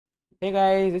Hey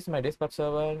guys, this is my Discord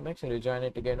server. Make sure to join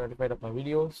it to get notified of my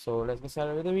videos. So let's get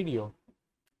started with the video.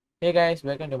 Hey guys,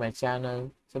 welcome to my channel.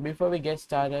 So before we get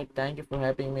started, thank you for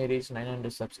helping me reach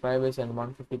 900 subscribers and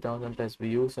 150,000 plus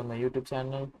views on my YouTube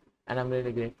channel, and I'm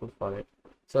really grateful for it.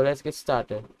 So let's get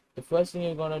started. The first thing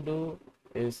you're gonna do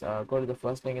is go to the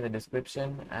first link in the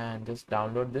description and just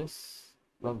download this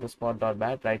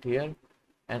blogthespot.bat right here.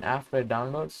 And after it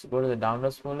downloads, go to the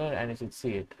downloads folder and you should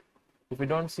see it. If you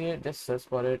don't see it, just search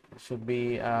for it. It should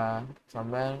be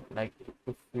somewhere, like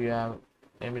if you have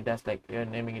named it as, like you're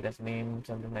naming it as name,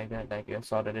 something like that, like you have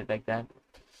sorted it like that.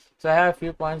 So I have a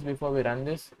few points before we run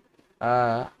this.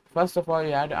 First of all,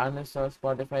 you have to uninstall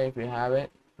Spotify if you have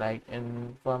it. Like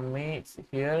for me it's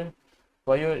here,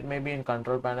 for you it may be in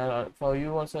control panel, or for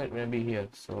you also it may be here.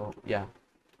 So yeah,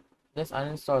 just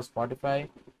uninstall Spotify,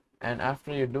 and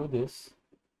after you do this,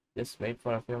 just wait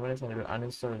for a few minutes and it will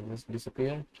uninstall and just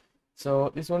disappear.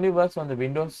 So this only works on the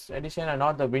Windows edition and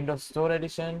not the Windows Store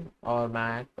edition or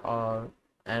Mac or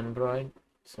Android.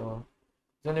 So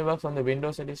it only works on the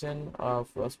Windows edition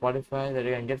of Spotify that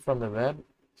you can get from the web.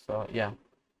 So yeah,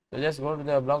 so just go to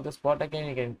the block the spot again.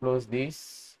 You can close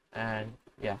these, and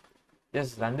yeah,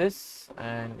 just run this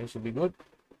and it should be good.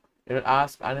 It will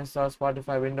ask uninstall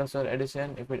Spotify Windows Store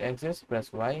edition. If it exists,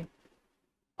 press Y.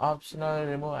 Optional,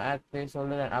 remove add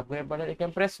placeholder and upgrade button. You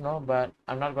can press no, but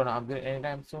I'm not gonna upgrade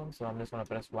anytime soon, so I'm just gonna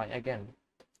press Y again.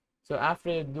 So after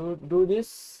you do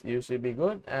this, you should be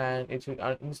good, and it should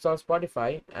install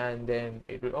Spotify, and then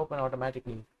it will open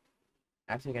automatically,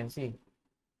 as you can see.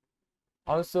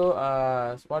 Also,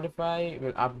 Spotify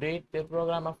will update the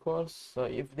program, of course. So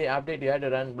if they update, you have to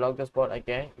run block the spot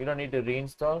again. You don't need to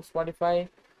reinstall Spotify.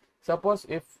 Suppose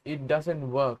if it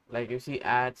doesn't work, like you see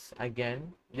ads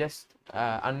again, just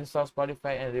uninstall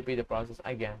Spotify and repeat the process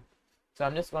again. So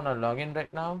I'm just gonna log in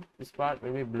right now. This part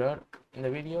will be blurred in the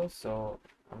video, so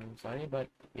I'm sorry, but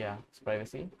yeah, it's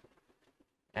privacy.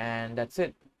 And that's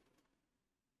it.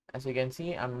 As you can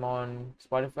see, I'm on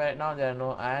Spotify right now. There are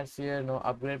no ads here, no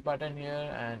upgrade button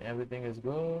here, and everything is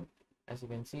good, as you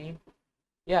can see.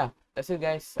 Yeah, that's it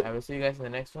guys. I will see you guys in the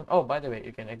next one. Oh, by the way,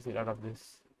 you can exit out of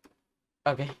this.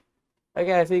 Okay.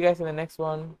 Okay, I'll see you guys in the next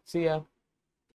one. See ya.